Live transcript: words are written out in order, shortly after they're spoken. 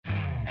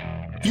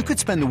You could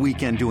spend the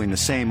weekend doing the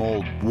same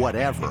old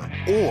whatever,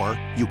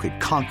 or you could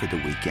conquer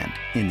the weekend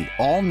in the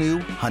all-new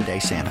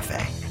Hyundai Santa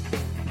Fe.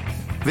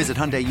 Visit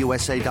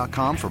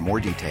HyundaiUSA.com for more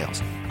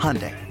details.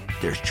 Hyundai,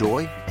 there's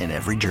joy in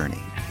every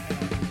journey.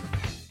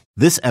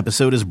 This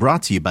episode is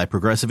brought to you by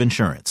Progressive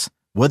Insurance.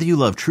 Whether you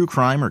love true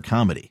crime or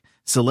comedy,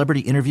 celebrity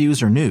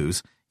interviews or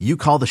news, you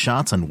call the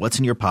shots on what's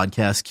in your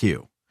podcast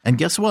queue. And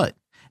guess what?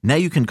 Now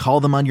you can call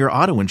them on your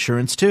auto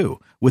insurance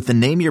too with the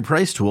Name Your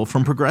Price tool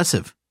from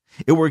Progressive.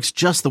 It works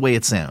just the way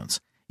it sounds.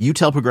 You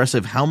tell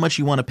Progressive how much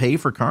you want to pay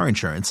for car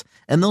insurance,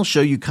 and they'll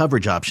show you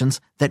coverage options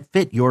that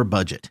fit your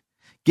budget.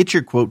 Get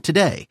your quote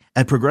today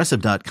at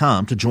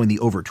Progressive.com to join the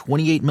over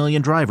 28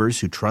 million drivers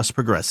who trust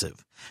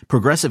Progressive.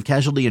 Progressive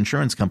Casualty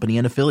Insurance Company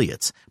and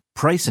Affiliates.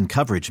 Price and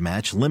coverage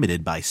match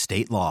limited by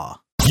state law.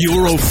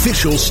 Your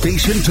official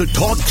station to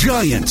talk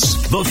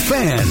Giants. The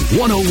Fan,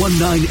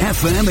 101.9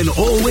 FM and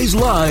always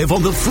live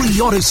on the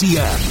free Odyssey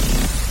app.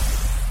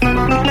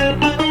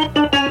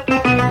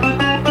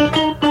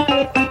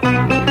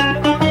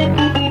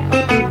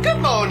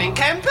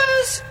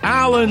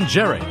 Alan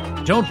Jerry.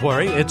 Don't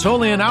worry, it's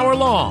only an hour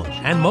long,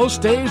 and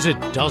most days it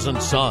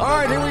doesn't suck. All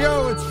right, here we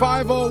go. It's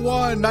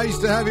 5:01. Nice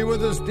to have you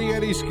with us,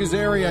 Eddie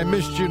Schizzeri. I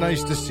missed you.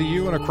 Nice to see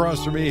you. And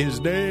across from me, his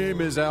name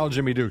is Al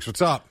Jimmy Dukes.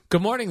 What's up?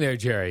 Good morning there,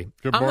 Jerry.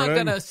 Good morning. I'm not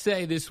going to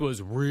say this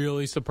was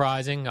really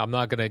surprising. I'm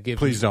not going to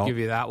give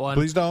you that one.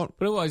 Please don't.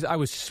 But I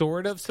was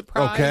sort of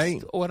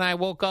surprised when I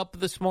woke up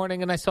this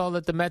morning and I saw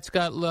that the Mets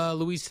got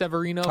Luis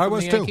Severino from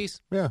the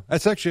Yankees. Too. Yeah,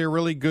 that's actually a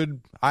really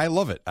good. I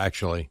love it,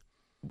 actually.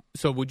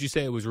 So would you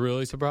say it was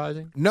really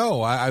surprising?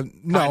 No, I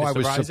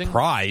was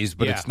surprised,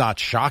 but it's not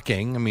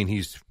shocking. I mean,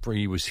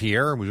 he was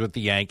here, was with the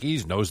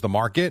Yankees, knows the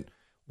market,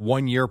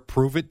 1 year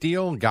prove it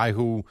deal. Guy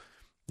who,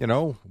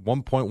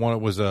 1.1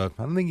 it was I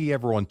don't think he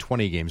ever won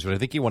 20 games, but I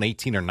think he won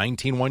 18 or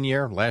 19 1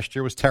 year. Last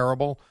year was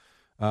terrible.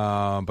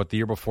 But the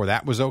year before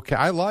that was okay.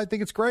 I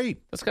think it's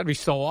great. That's got to be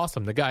so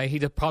awesome. The guy, he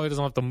probably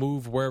doesn't have to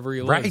move wherever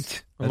he lives.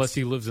 Right. Unless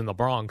he lives in the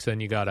Bronx, then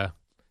you got to.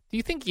 Do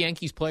you think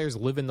Yankees players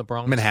live in the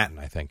Bronx? Manhattan,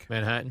 I think.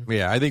 Manhattan?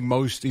 Yeah, I think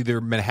most either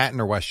Manhattan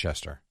or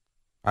Westchester,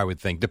 I would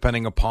think,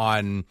 depending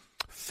upon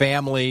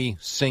family,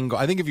 single.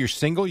 I think if you're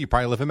single, you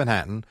probably live in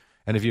Manhattan.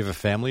 And if you have a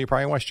family, you're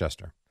probably in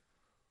Westchester.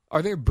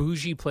 Are there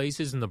bougie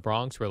places in the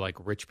Bronx where,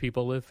 rich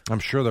people live? I'm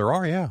sure there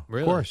are, yeah.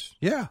 Really? Of course.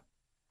 Yeah.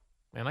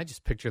 Man, I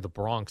just picture the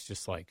Bronx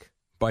just like...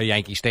 By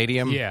Yankee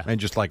Stadium? Yeah. And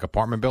just like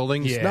apartment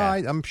buildings? Yeah.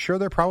 No, I'm sure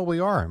there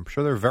probably are. I'm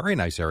sure there are very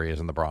nice areas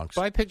in the Bronx.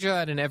 But I picture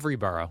that in every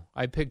borough.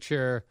 I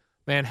picture...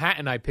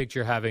 Manhattan, I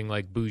picture having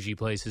bougie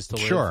places to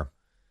live. Sure.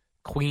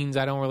 Queens,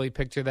 I don't really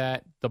picture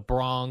that. The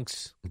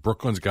Bronx.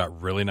 Brooklyn's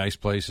got really nice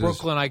places.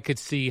 Brooklyn, I could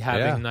see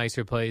having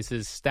nicer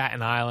places.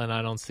 Staten Island,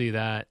 I don't see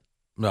that.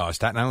 No,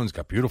 Staten Island's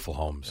got beautiful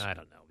homes. I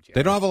don't know, Jerry.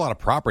 They don't have a lot of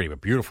property,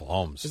 but beautiful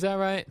homes. Is that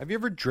right? Have you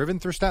ever driven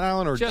through Staten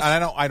Island? Or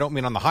I don't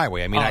mean on the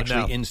highway. I mean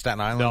in Staten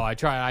Island. No, I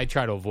try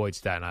to avoid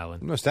Staten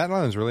Island. No, Staten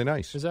Island's really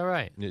nice. Is that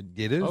right?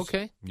 It is.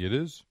 Okay. It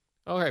is.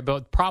 All right,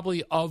 but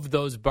probably of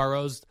those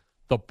boroughs,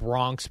 the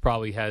Bronx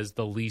probably has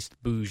the least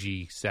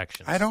bougie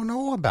sections. I don't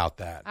know about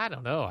that. I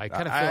don't know. I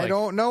kind of feel I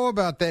don't know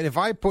about that. If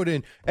I put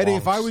in Eddie,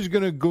 if I was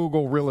going to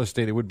Google real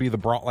estate, it would be the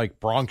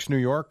Bronx, New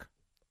York.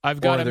 I've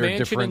got a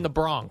mansion in the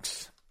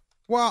Bronx.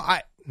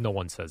 Well, no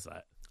one says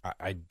that.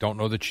 I don't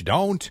know that you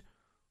don't.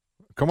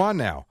 Come on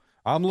now.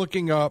 I'm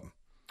looking up.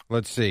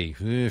 Let's see,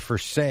 for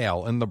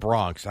sale in the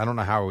Bronx. I don't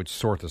know how I would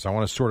sort this. I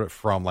want to sort it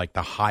from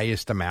the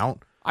highest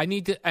amount. I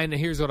need to, and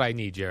here's what I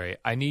need, Jerry.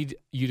 I need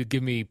you to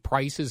give me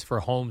prices for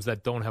homes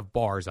that don't have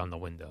bars on the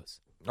windows.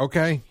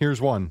 Okay,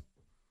 here's one.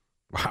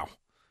 Wow.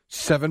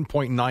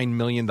 $7.9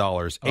 million.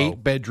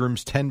 8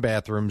 bedrooms, 10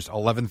 bathrooms,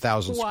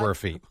 11,000 square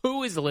feet.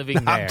 Who is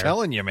living there? I'm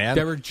telling you, man.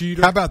 Derek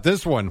Jeter. How about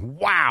this one?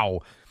 Wow.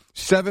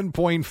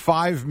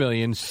 $7.5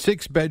 million,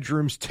 6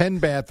 bedrooms, 10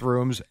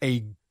 bathrooms,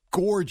 a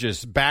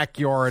gorgeous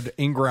backyard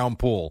in-ground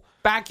pool.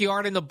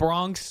 Backyard in the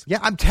Bronx? Yeah,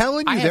 I'm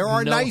telling you, there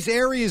are nice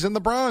areas in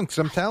the Bronx.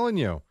 I'm telling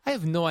you. I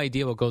have no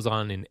idea what goes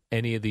on in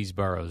any of these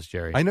boroughs,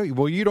 Jerry. I know.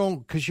 Well, you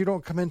don't, because you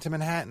don't come into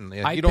Manhattan.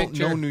 You don't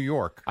know New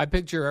York. I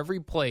picture every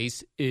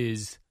place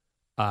is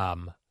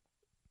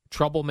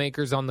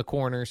troublemakers on the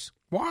corners.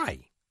 Why?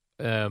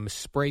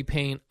 Spray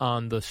paint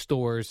on the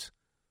stores.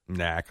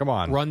 Nah, come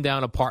on.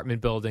 Rundown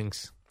apartment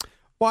buildings.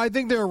 Well, I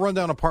think there are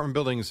rundown apartment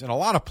buildings in a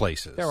lot of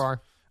places. There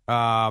are.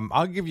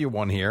 I'll give you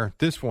one here.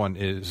 This one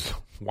is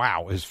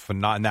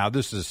phenomenal. Now,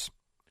 this is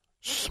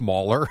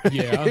smaller,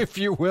 if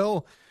you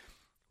will.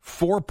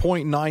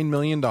 $4.9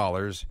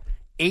 million,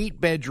 8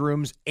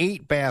 bedrooms,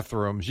 8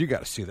 bathrooms. You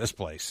got to see this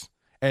place.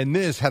 And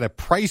this had a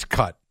price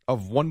cut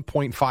of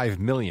 $1.5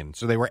 million.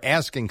 So they were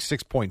asking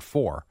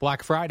 $6.4.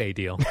 Black Friday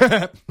deal.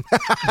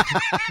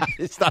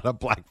 It's not a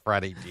Black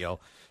Friday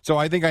deal. So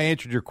I think I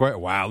answered your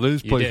question. Wow,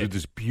 this place with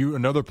this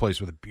another place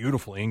with a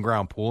beautiful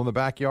in-ground pool in the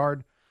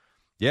backyard.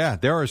 Yeah,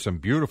 there are some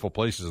beautiful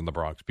places in the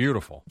Bronx.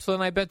 Beautiful. So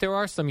then I bet there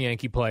are some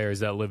Yankee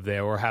players that live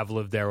there or have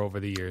lived there over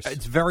the years.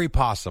 It's very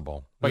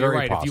possible. But very you're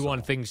right. possible. If you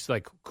want things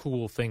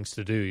cool things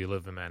to do, you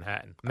live in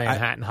Manhattan.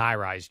 Manhattan high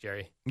rise,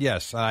 Jerry.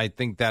 Yes, and I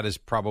think that is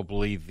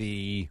probably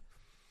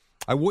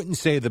I wouldn't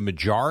say the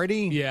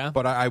majority, yeah,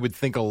 but I would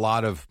think a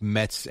lot of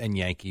Mets and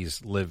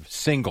Yankees live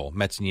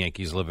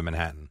in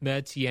Manhattan.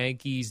 Mets,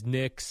 Yankees,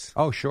 Knicks.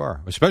 Oh,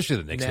 sure. Especially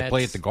the Knicks. They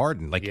play at the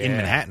Garden, in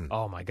Manhattan.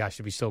 Oh, my gosh.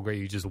 It'd be so great.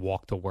 You just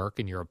walk to work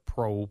and you're a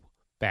pro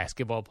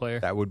basketball player.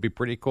 That would be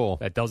pretty cool.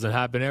 That doesn't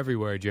happen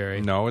everywhere,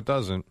 Jerry. No, it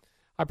doesn't.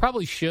 I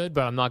probably should,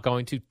 but I'm not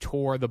going to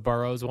tour the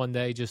boroughs one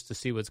day just to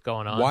see what's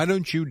going on. Why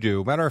don't you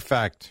do? Matter of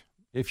fact,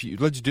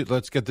 let's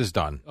get this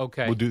done.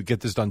 Okay,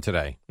 get this done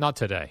today. Not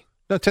today.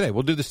 No, today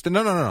we'll do this.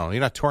 No. You're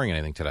not touring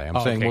anything today.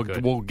 I'm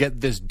saying we'll get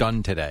this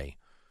done today.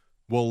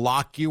 We'll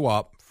lock you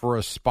up for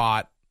a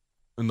spot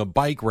in the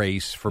bike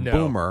race for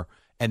Boomer,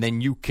 and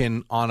then you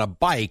can on a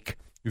bike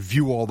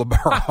view all the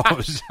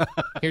boroughs.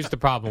 Here's the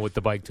problem with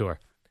the bike tour.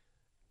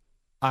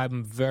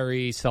 I'm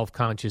very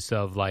self-conscious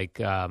of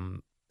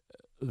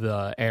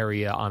the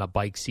area on a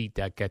bike seat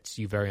that gets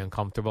you very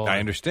uncomfortable. I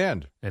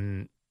understand.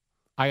 And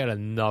I got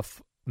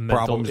enough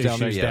mental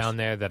issues down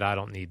there that I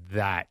don't need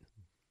that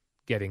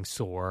getting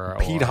sore.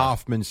 Pete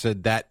Hoffman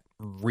said that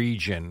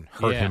region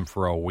hurt him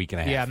for a week and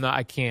a half.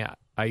 Yeah,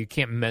 I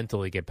can't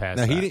mentally get past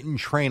that. Now, he didn't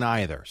train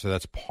either, so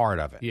that's part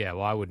of it. Yeah,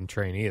 well, I wouldn't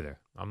train either.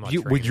 I'm not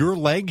with your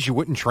legs, you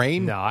wouldn't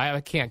train? No,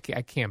 I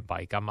can't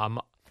bike.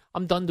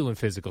 I'm done doing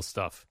physical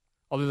stuff.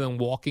 Other than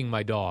walking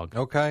my dog.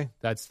 Okay.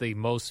 That's the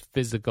most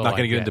physical. Not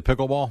going to get into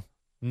pickleball?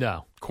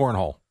 No.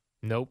 Cornhole?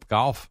 Nope.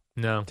 Golf?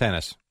 No.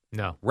 Tennis?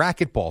 No.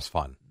 Racquetball's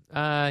fun.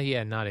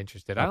 Yeah, not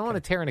interested. Okay. I don't want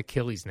to tear an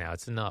Achilles now.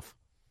 It's enough.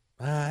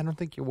 I don't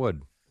think you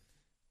would.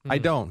 I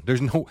don't. There's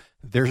no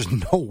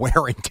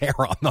wear and tear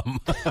on them.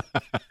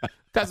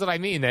 That's what I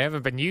mean. They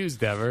haven't been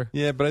used ever.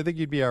 Yeah, but I think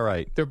you'd be all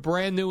right. They're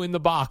brand new in the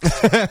box.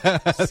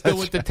 Still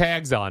with the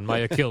tags on, my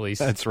Achilles.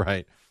 That's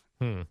right.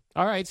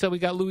 All right, so we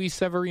got Luis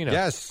Severino.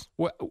 Yes.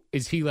 What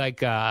is he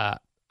like? I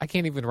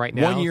can't even right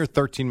now. 1 year,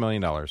 $13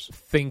 million.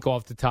 Think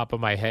off the top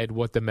of my head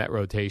what the Met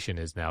rotation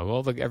is now.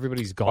 Well,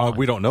 everybody's gone.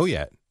 We don't know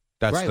yet.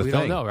 That's right, the we thing.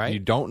 don't know, right? You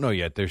don't know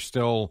yet. There's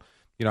still,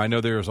 I know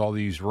there's all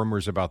these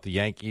rumors about the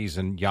Yankees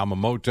and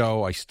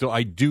Yamamoto.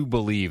 I do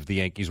believe the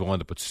Yankees will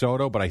end up with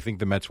Soto, but I think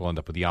the Mets will end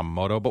up with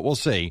Yamamoto. But we'll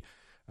see.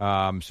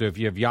 So if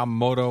you have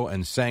Yamamoto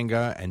and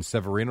Senga and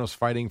Severino's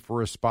fighting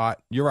for a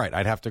spot, you're right.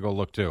 I'd have to go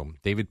look too.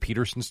 David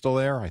Peterson's still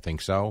there? I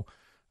think so.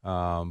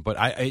 But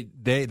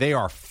they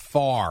are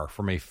far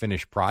from a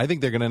finished product. I think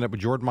they're going to end up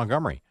with Jordan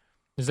Montgomery.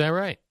 Is that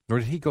right? Or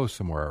did he go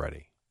somewhere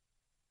already?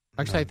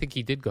 Actually, I think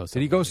he did go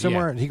somewhere. Did he go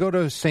somewhere? Yeah. Did he go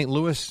to St.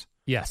 Louis?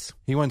 Yes.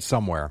 He went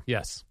somewhere.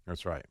 Yes.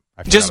 That's right.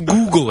 Just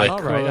Google it.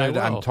 All right,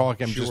 I'm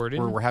talking.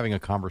 Jordan we're having a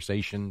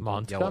conversation.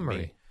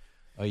 Montgomery.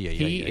 Oh, yeah.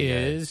 He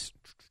is...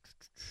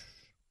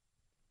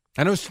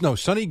 I know. No,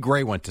 Sonny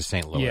Gray went to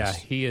St. Louis. Yeah,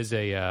 he is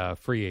a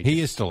free agent.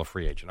 He is still a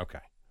free agent. Okay,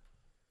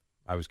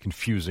 I was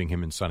confusing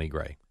him and Sonny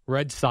Gray.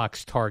 Red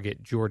Sox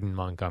target Jordan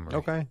Montgomery.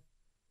 Okay,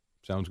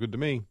 sounds good to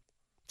me.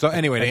 So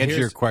anyway, to answer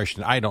your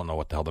question, I don't know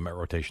what the hell the Met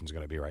rotation is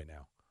going to be right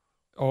now.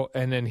 Oh,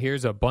 and then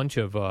here's a bunch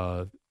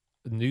of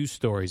news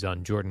stories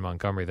on Jordan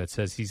Montgomery that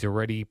says he's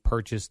already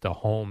purchased a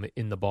home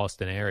in the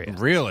Boston area.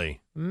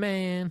 Really?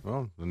 Man.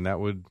 Well, then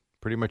that would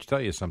pretty much tell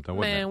you something,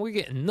 wouldn't it? Man, we're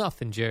getting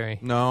nothing, Jerry.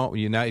 No,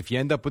 if you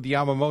end up with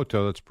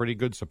Yamamoto, that's pretty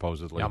good,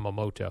 supposedly.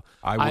 Yamamoto.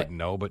 I wouldn't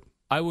know, but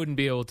I wouldn't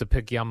be able to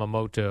pick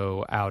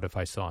Yamamoto out if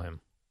I saw him.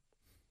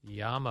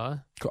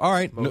 All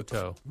right.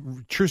 Moto.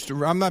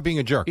 No, I'm not being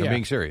a jerk. Yeah. I'm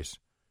being serious.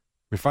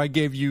 If I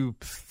gave you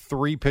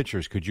 3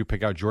 pitchers, could you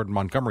pick out Jordan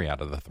Montgomery out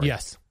of the 3?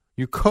 Yes.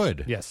 You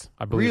could? Yes,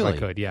 I believe really? I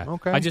could, yeah.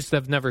 Okay. I just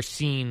have never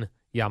seen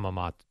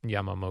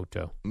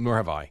Yamamoto. Nor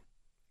have I.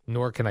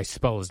 Nor can I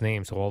spell his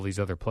name, so all these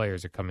other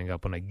players are coming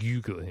up when I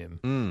Google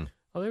him.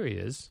 Oh, there he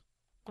is.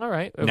 All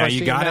right. If now I you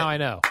see got him, it. Now I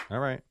know. All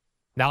right.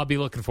 Now I'll be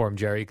looking for him,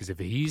 Jerry, because if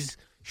he's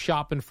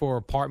shopping for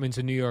apartments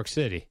in New York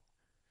City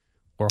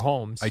or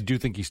homes. I do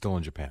think he's still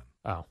in Japan.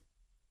 Oh.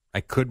 I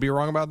could be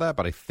wrong about that,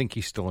 but I think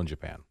he's still in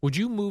Japan. Would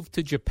you move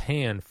to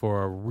Japan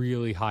for a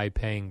really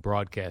high-paying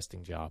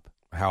broadcasting job?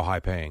 How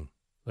high-paying?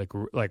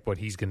 Like what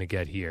he's going to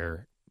get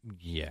here?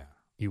 Yeah.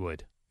 You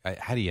would.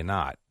 How do you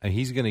not?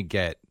 He's going to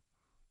get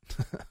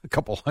a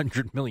couple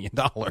 $100 million.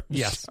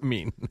 Yes. I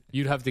mean.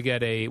 You'd have to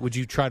get would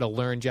you try to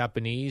learn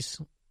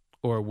Japanese?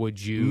 Or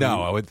would you?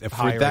 No, I would.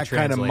 For that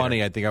kind of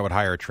money, I think I would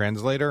hire a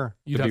translator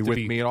to be with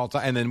me at all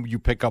times, and then you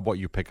pick up what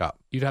you pick up.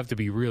 You'd have to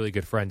be really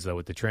good friends though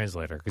with the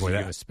translator because you're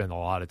going to spend a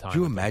lot of time. Could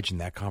you imagine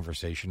that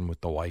conversation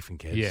with the wife and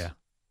kids? Yeah.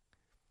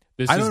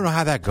 I don't know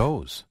how that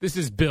goes. This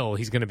is Bill.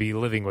 He's going to be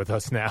living with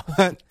us now.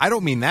 I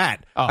don't mean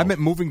that. Oh. I meant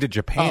moving to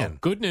Japan. Oh,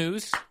 good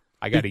news.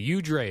 I got a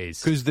huge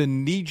raise. Because the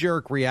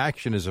knee-jerk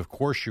reaction is, of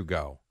course, you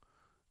go.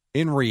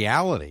 In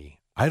reality,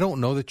 I don't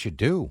know that you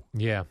do.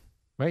 Yeah.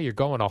 Well, you're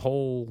going a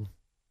whole.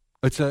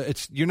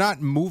 You're not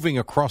moving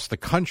across the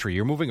country.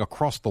 You're moving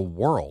across the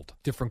world.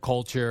 Different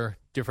culture,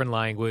 different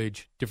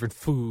language, different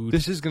food.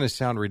 This is going to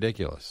sound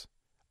ridiculous.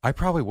 I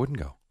probably wouldn't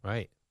go.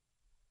 Right.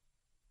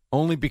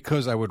 Only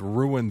because I would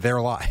ruin their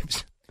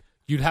lives.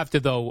 You'd have to,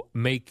 though,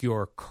 make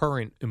your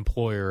current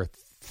employer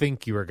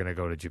think you were going to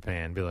go to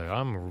Japan. Be like,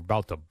 I'm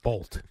about to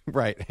bolt.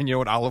 Right. And you know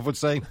what Olive would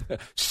say?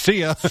 See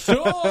ya.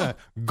 Sure.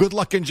 Good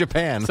luck in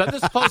Japan. Send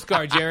us a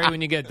postcard, Jerry,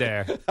 when you get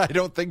there. I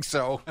don't think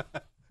so.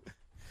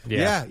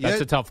 Yeah,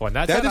 that's a tough one.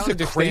 That is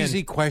a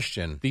crazy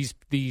question. These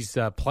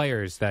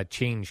players that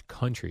change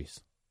countries.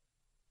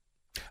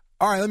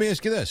 All right, let me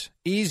ask you this.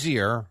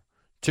 Easier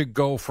to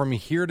go from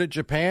here to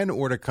Japan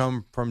or to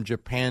come from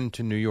Japan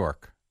to New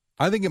York?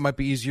 I think it might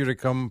be easier to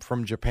come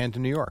from Japan to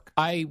New York.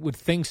 I would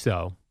think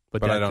so,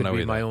 but that I don't could know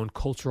be either. my own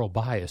cultural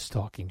bias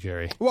talking,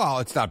 Jerry. Well,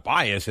 it's not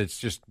bias. It's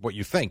just what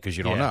you think because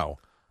you don't know.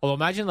 Although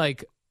imagine,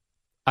 like,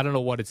 I don't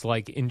know what it's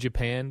like in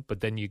Japan, but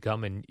then you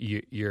come and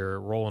you're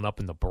rolling up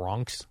in the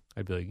Bronx.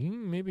 I'd be like,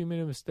 maybe you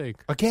made a mistake.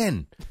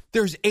 Again,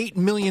 there's $8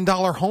 million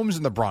homes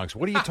in the Bronx.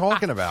 What are you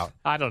talking about?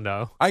 I don't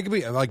know. I could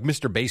be like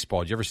Mr.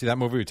 Baseball. Did you ever see that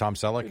movie with Tom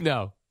Selleck?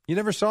 No. You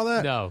never saw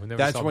that? No. Never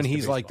That's saw when Mr. he's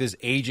Baseball. like this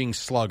aging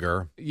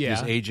slugger, Yeah.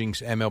 this aging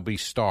MLB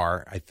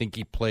star. I think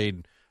he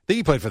played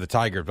for the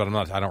Tigers, but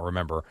I don't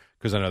remember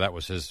because I know that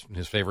was his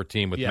favorite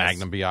team with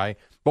Magnum BI.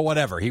 But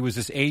whatever. He was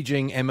this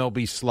aging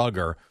MLB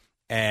slugger.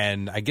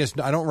 And I guess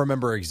I don't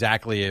remember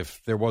exactly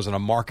if there wasn't a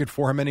market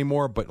for him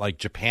anymore, but like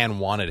Japan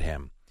wanted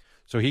him.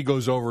 So he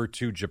goes over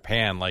to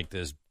Japan like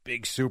this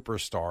big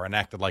superstar and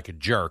acted like a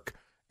jerk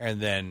and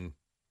then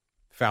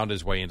found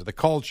his way into the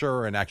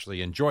culture and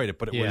actually enjoyed it.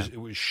 But it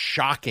was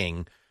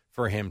shocking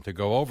for him to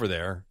go over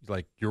there.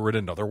 Like you're in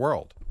another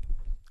world.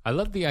 I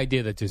love the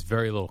idea that there's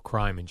very little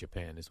crime in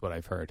Japan is what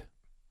I've heard.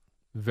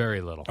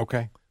 Very little.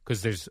 Okay.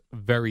 Because there's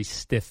very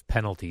stiff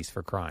penalties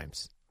for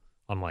crimes.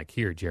 Unlike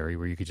here, Jerry,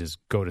 where you could just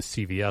go to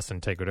CVS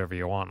and take whatever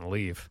you want and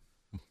leave.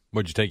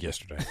 What'd you take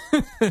yesterday?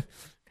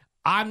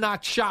 I'm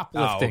not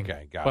shoplifting,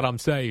 okay, got but it. I'm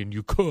saying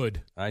you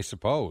could. I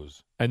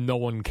suppose. And no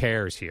one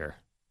cares here.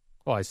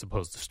 Well, I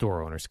suppose the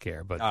store owners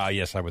care, but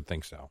Yes, I would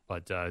think so.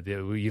 But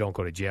you don't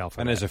go to jail for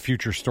and that. as a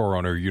future store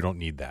owner, you don't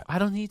need that. I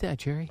don't need that,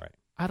 Jerry. Right.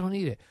 I don't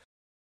need it.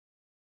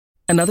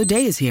 Another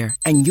day is here,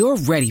 and you're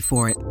ready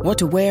for it. What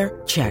to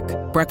wear? Check.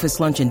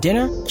 Breakfast, lunch, and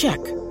dinner?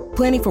 Check.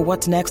 Planning for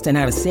what's next and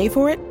how to save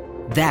for it?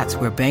 That's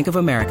where Bank of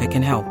America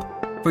can help.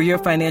 For your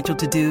financial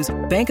to-dos,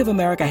 Bank of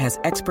America has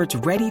experts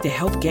ready to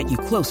help get you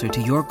closer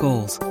to your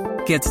goals.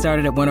 Get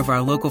started at one of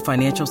our local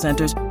financial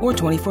centers or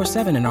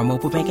 24/7 in our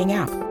mobile banking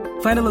app.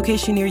 Find a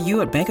location near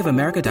you at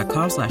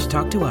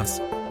bankofamerica.com/talktous.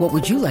 What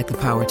would you like the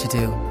power to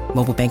do?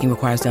 Mobile banking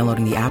requires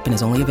downloading the app and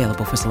is only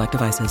available for select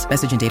devices.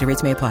 Message and data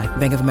rates may apply.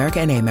 Bank of America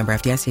N.A., member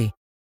FDIC.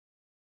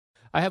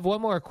 I have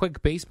one more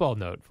quick baseball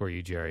note for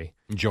you, Jerry.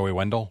 Joey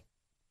Wendell?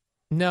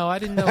 No, I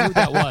didn't know who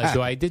that was.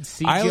 So I did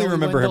see I only Joey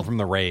remember Wendell. him from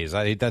the Rays.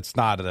 That's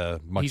not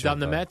much. He's on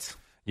the Mets?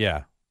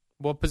 Yeah.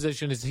 What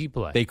position does he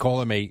play? They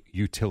call him a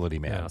utility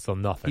man. Yeah, so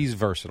nothing. He's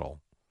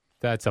versatile.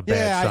 That's a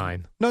bad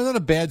sign. No, not a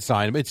bad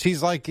sign.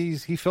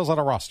 He fills out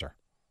a roster.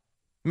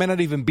 May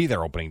not even be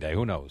there opening day.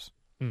 Who knows?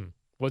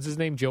 What's his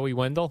name? Joey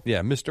Wendell?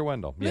 Yeah, Mr.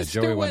 Wendell. Yeah,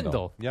 Mr. Joey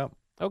Wendell. Yep.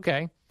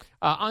 Okay.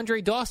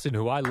 Andre Dawson,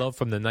 who I love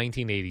from the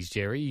 1980s,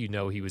 Jerry. You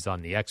know he was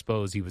on the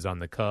Expos. He was on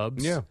the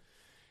Cubs. Yeah.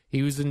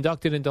 He was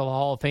inducted into the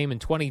Hall of Fame in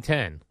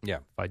 2010. Yeah.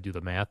 If I do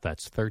the math,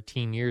 that's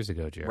 13 years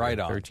ago, Jerry. Right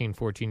on. 13,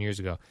 14 years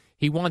ago.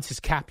 He wants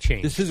his cap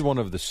changed. This is one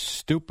of the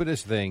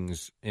stupidest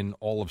things in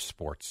all of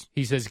sports.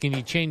 He says, can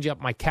you change up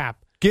my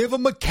cap? Give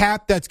him a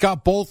cap that's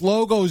got both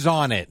logos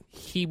on it.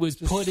 He was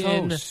This put is so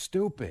in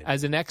stupid.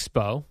 as an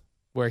Expo,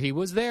 where he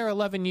was there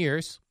 11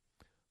 years,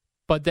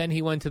 but then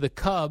he went to the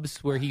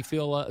Cubs, where he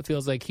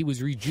feels like he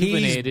was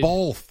rejuvenated. He's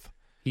both.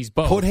 He's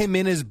both. Put him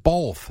in as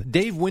both.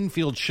 Dave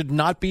Winfield should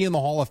not be in the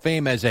Hall of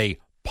Fame as a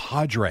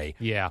Padre.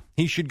 Yeah.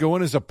 He should go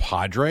in as a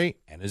Padre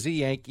and as a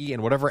Yankee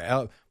and whatever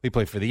else. He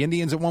played for the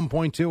Indians at one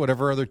point, too,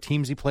 whatever other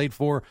teams he played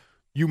for.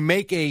 You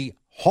make a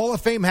Hall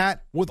of Fame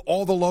hat with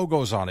all the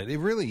logos on it.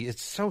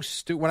 It's so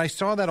stupid. When I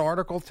saw that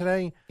article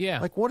today,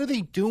 like, what are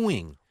they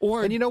doing?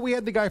 And, we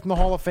had the guy from the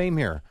Hall of Fame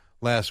here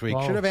last week.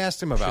 Well, should have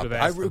asked him about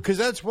that. Because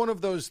that's one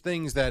of those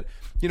things that,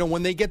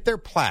 when they get their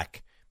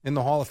plaque in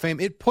the Hall of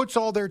Fame, it puts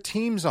all their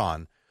teams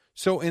on.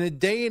 So in a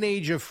day and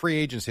age of free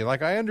agency,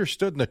 like I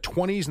understood in the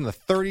 20s and the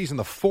 30s and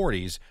the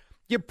 40s,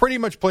 you pretty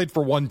much played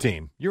for one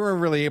team. You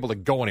weren't really able to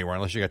go anywhere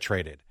unless you got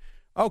traded.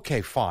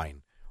 Okay,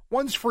 fine.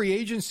 Once free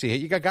agency,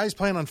 you got guys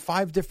playing on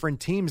 5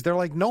 different teams. They're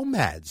like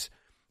nomads.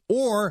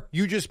 Or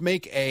you just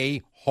make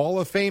a Hall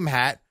of Fame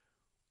hat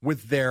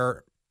with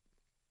their,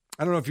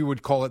 I don't know if you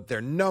would call it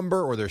their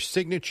number or their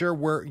signature,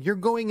 where you're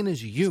going in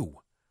as you.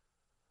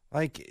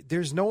 Like,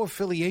 there's no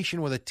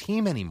affiliation with a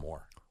team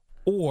anymore.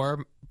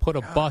 Or put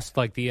a bust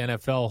like the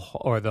NFL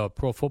or the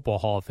Pro Football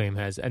Hall of Fame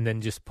has, and then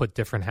just put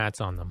different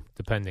hats on them,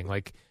 depending.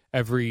 Like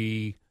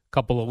every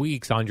couple of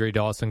weeks, Andre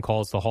Dawson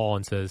calls the Hall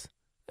and says,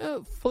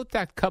 flip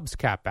that Cubs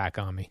cap back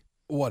on me.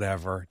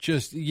 Whatever.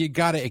 Just, you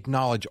got to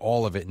acknowledge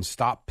all of it and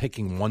stop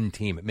picking one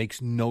team. It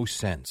makes no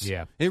sense.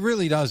 Yeah. It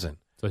really doesn't.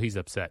 So he's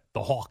upset.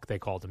 The Hawk, they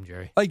called him,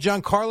 Jerry. Like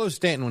Giancarlo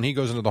Stanton, when he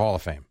goes into the Hall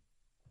of Fame.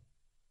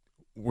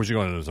 Was he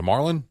going in as a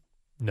Marlin?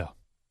 No.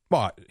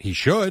 Well, he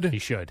should. He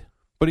should.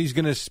 But he's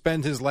going to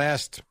spend his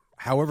last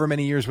however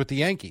many years with the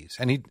Yankees.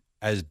 And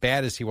as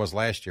bad as he was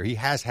last year, he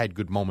has had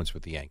good moments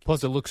with the Yankees.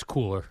 Plus, it looks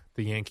cooler,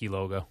 the Yankee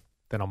logo,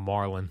 than a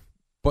Marlin.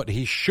 But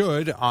he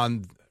should,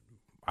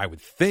 I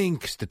would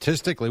think,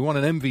 statistically, won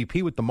an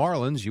MVP with the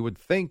Marlins. You would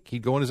think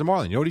he'd go in as a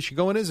Marlin. You know what he should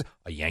go in as?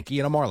 A Yankee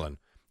and a Marlin.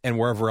 And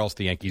wherever else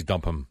the Yankees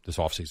dump him this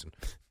offseason.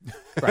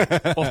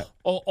 Right.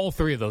 all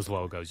three of those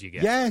logos you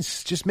get.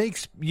 Yes. Just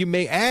makes you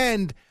may.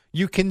 And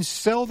you can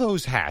sell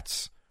those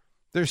hats.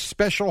 They're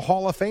special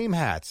Hall of Fame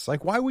hats.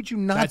 Like, why would you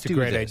not do this? That's a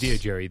great idea,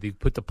 Jerry. They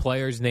put the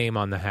player's name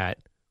on the hat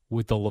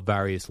with the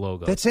various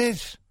logos. That's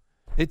it.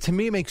 To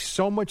me, it makes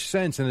so much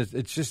sense, and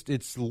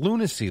it's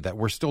lunacy that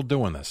we're still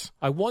doing this.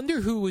 I wonder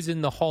who was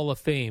in the Hall of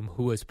Fame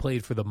who has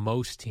played for the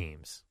most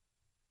teams.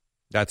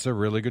 That's a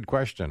really good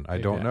question. I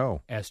don't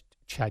know. Ask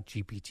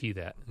ChatGPT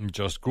that.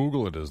 Just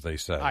Google it, as they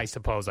say. I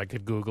suppose I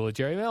could Google it,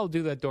 Jerry. I'll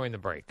do that during the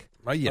break.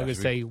 Yes. I'm going to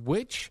say,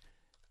 which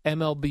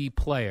MLB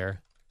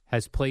player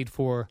has played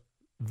for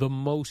the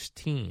most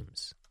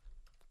teams?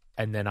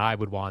 And then I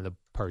would want to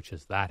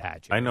purchase that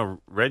hat, Jerry. I know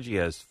Reggie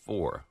has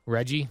 4.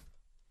 Reggie?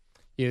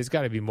 Yeah, there's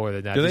got to be more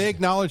than that. Do they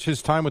acknowledge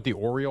his time with the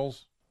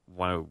Orioles?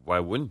 Why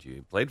wouldn't you?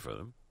 He played for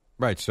them.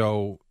 Right.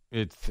 So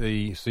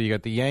you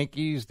got the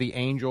Yankees, the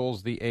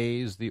Angels, the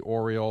A's, the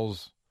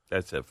Orioles.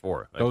 That's at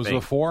 4. Those are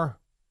the 4?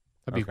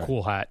 That'd be a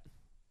cool hat.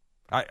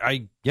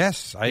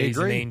 Yes, I A's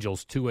agree. and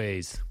Angels, 2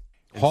 A's.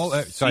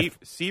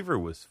 Seaver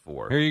was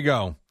 4. Here you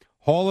go.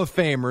 Hall of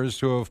Famers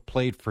who have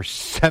played for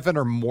 7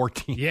 or more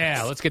teams.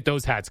 Yeah, let's get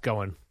those hats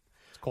going.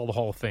 It's called the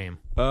Hall of Fame.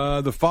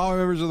 The following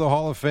members of the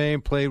Hall of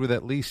Fame played with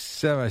at least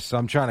 7. So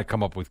I'm trying to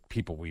come up with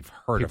people we've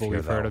heard of here. People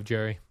we've heard of,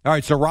 Jerry. All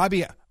right, so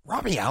Robbie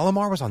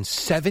Alomar was on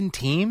 7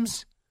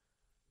 teams?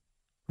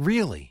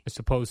 Really? I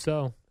suppose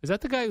so. Is that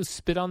the guy who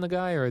spit on the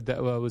guy, or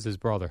that was his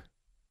brother?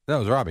 That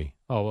was Robbie.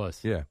 Oh, it was?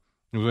 Yeah.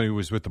 It was when he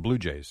was with the Blue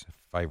Jays.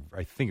 I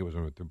think it was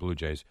with the Blue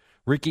Jays.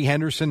 Ricky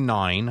Henderson,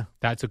 9.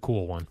 That's a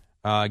cool one.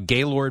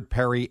 Gaylord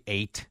Perry,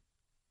 8.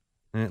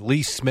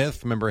 Lee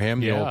Smith, remember him,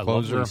 the old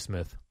closer? I love Lee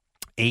Smith.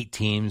 8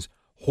 teams.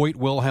 Hoyt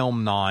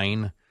Wilhelm,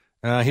 9.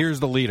 Here's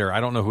the leader. I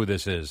don't know who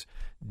this is.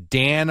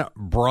 Dan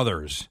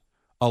Brothers,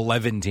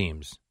 11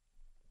 teams.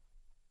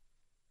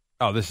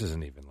 Oh, this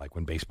isn't even like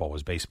when baseball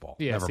was baseball.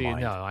 Yeah, Never mind.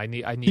 No, I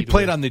need. He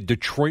played on the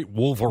Detroit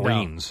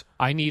Wolverines.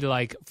 No, I need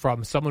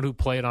from someone who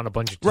played on a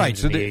bunch of teams right,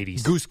 so in the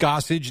 80s. Goose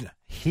Gossage,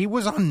 he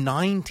was on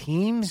 9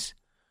 teams?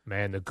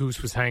 Man, the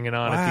Goose was hanging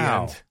on at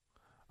the end.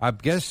 I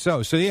guess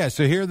so. So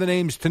here are the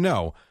names to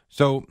know.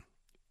 So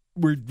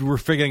we're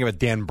figuring about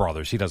Dan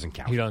Brothers. He doesn't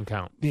count. He doesn't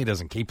count. He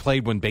doesn't. He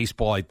played when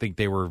baseball. I think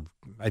they were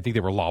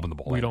lobbing the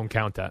ball. We don't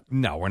count that.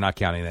 No, we're not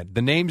counting that.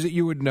 The names that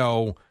you would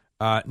know: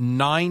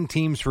 9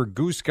 teams for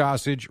Goose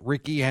Gossage,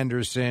 Ricky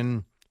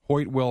Henderson,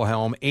 Hoyt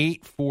Wilhelm,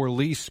 8 for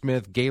Lee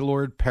Smith,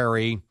 Gaylord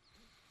Perry,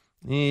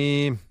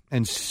 and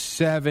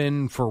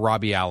 7 for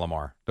Robbie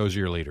Alomar. Those are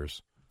your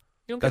leaders.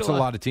 That's a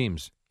lot of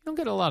teams. You don't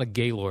get a lot of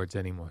Gaylords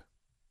anymore.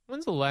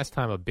 When's the last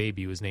time a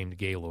baby was named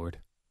Gaylord?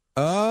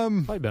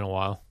 Probably been a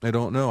while. I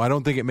don't know. I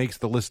don't think it makes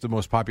the list of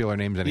most popular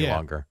names any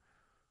longer.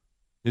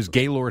 Is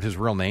Gaylord his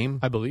real name?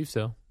 I believe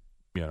so.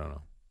 Yeah, I don't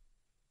know.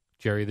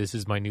 Jerry, this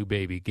is my new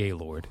baby,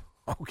 Gaylord.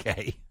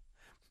 Okay.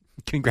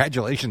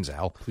 Congratulations,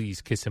 Al.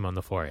 Please kiss him on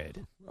the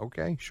forehead.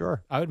 Okay,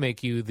 sure. I would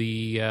make you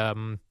the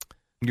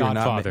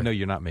Godfather. No,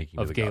 you're not making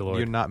me of the Gaylord.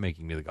 You're not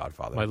making me the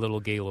Godfather. My little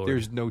Gaylord.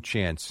 There's no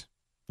chance.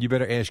 You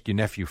better ask your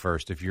nephew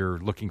first if you're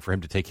looking for him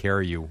to take care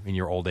of you in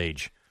your old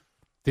age.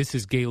 This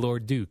is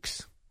Gaylord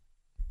Dukes.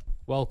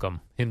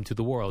 Welcome him to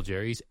the world,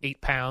 Jerry. He's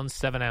 8 pounds,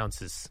 7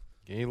 ounces.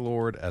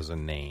 Gaylord as a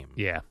name.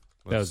 Yeah.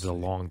 That's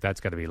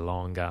got to be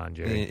long gone,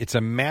 Jerry. It's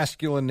a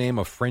masculine name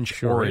of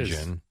French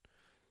origin.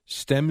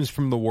 Stems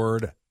from the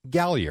word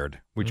galliard,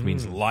 which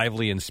means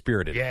lively and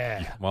spirited.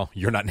 Yeah. Well,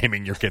 you're not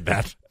naming your kid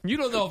that. You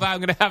don't know if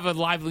I'm going to have a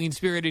lively and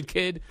spirited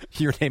kid.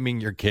 You're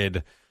naming your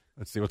kid.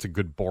 Let's see, what's a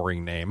good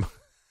boring name?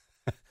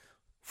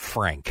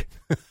 Frank.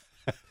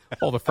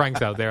 All the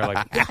Franks out there are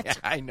like, what?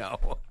 I know.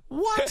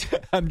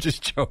 What? I'm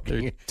just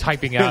joking. They're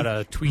typing out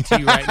a tweet to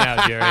you right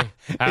now, Jerry.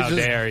 How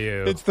dare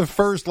you? It's the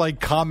first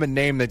common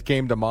name that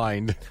came to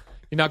mind.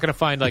 You're not going to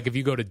find if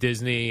you go to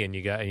Disney and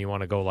you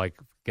want to go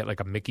get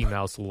a Mickey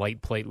Mouse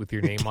light plate with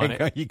your name on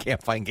it. You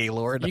can't find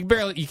Gaylord.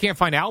 You can't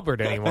find Albert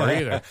anymore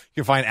either.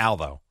 You can find Al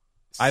though.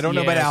 I don't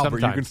know about Albert.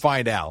 Sometimes. You can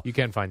find Al. You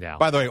can find Al.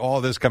 By the way,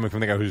 all this coming from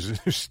the guy whose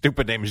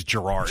stupid name is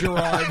Gerard.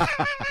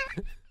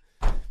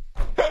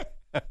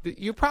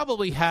 You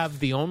probably have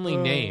the only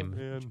name.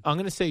 Man. I'm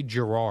going to say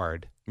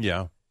Gerard.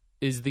 Yeah.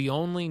 Is the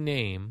only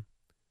name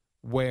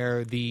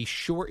where the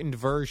shortened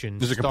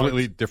version is a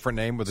completely different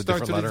name with a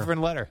different letter. Starts with a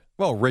different letter.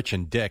 Well, Rich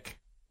and Dick,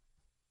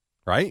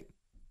 right?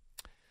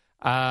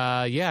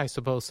 Yeah, I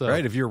suppose so.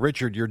 Right. If you're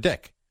Richard, you're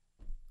Dick.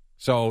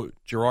 So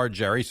Gerard,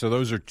 Jerry. So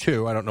those are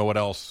 2. I don't know what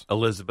else.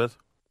 Elizabeth,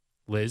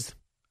 Liz,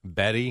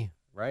 Betty,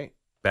 right?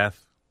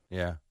 Beth.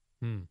 Yeah.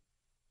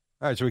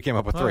 All right, so we came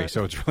up with 3,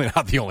 so it's really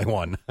not the only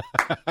one.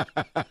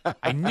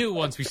 I knew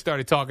once we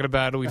started talking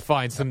about it, we'd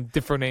find some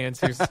different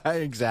answers.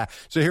 Exactly.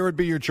 So here would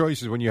be your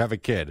choices when you have a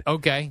kid.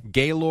 Okay.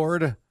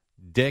 Gaylord,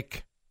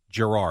 Dick,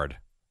 Gerard.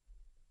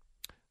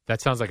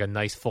 That sounds like a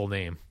nice full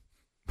name.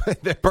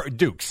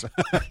 Dukes.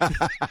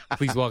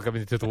 Please welcome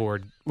into the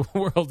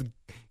world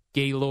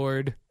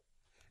Gaylord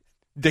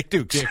Dick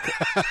Dukes.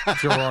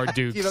 Gerard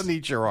Dukes. You don't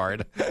need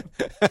Gerard.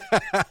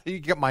 You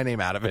get my name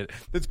out of it.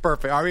 It's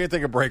perfect. All right, we're going to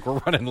take a break.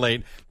 We're running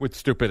late with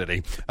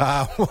stupidity.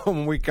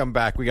 When we come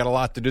back, we got a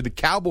lot to do. The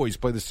Cowboys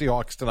play the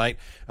Seahawks tonight.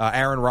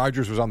 Aaron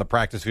Rodgers was on the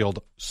practice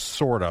field,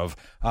 sort of.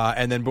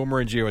 And then Boomer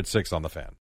and Gio at 6 on the Fan.